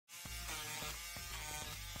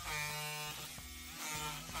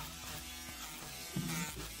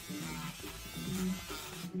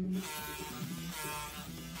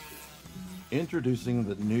Introducing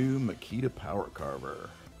the new Makita power carver.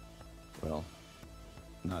 Well,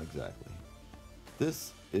 not exactly.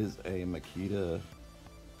 This is a Makita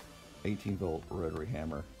 18-volt rotary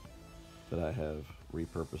hammer that I have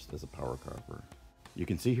repurposed as a power carver. You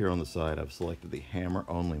can see here on the side I've selected the hammer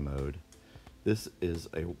only mode. This is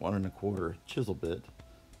a 1 1/4 chisel bit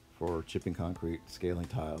for chipping concrete, scaling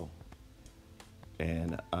tile,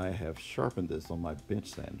 and I have sharpened this on my bench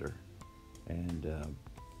sander, and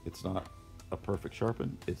it's not a perfect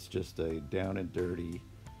sharpen, it's just a down and dirty,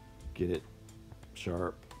 get it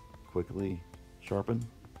sharp, quickly sharpen,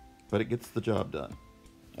 but it gets the job done.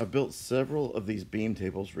 I've built several of these beam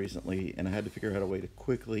tables recently, and I had to figure out a way to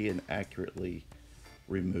quickly and accurately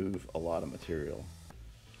remove a lot of material,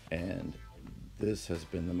 and this has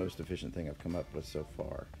been the most efficient thing I've come up with so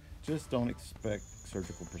far. Just don't expect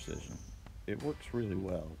surgical precision. It works really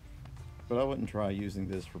well, but I wouldn't try using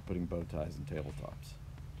this for putting bow ties and tabletops.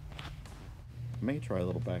 I may try a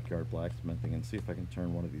little backyard blacksmithing and see if I can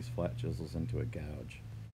turn one of these flat chisels into a gouge.